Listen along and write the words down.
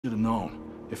Should have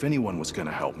known. If anyone was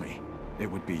gonna help me, it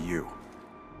would be you.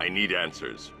 I need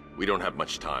answers. We don't have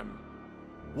much time.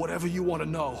 Whatever you want to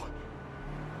know.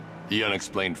 The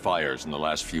unexplained fires in the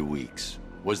last few weeks.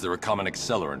 Was there a common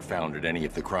accelerant found at any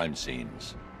of the crime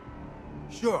scenes?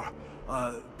 Sure.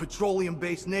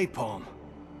 Petroleum-based napalm.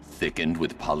 Thickened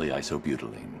with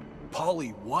polyisobutylene. Polly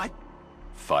what?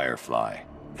 Firefly.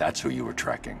 That's who you were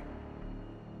tracking.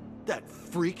 That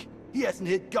freak? He hasn't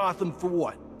hit Gotham for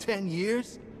what, 10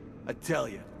 years? I tell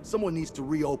you, someone needs to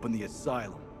reopen the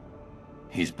asylum.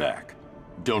 He's back.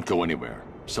 Don't go anywhere.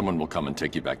 Someone will come and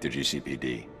take you back to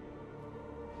GCPD.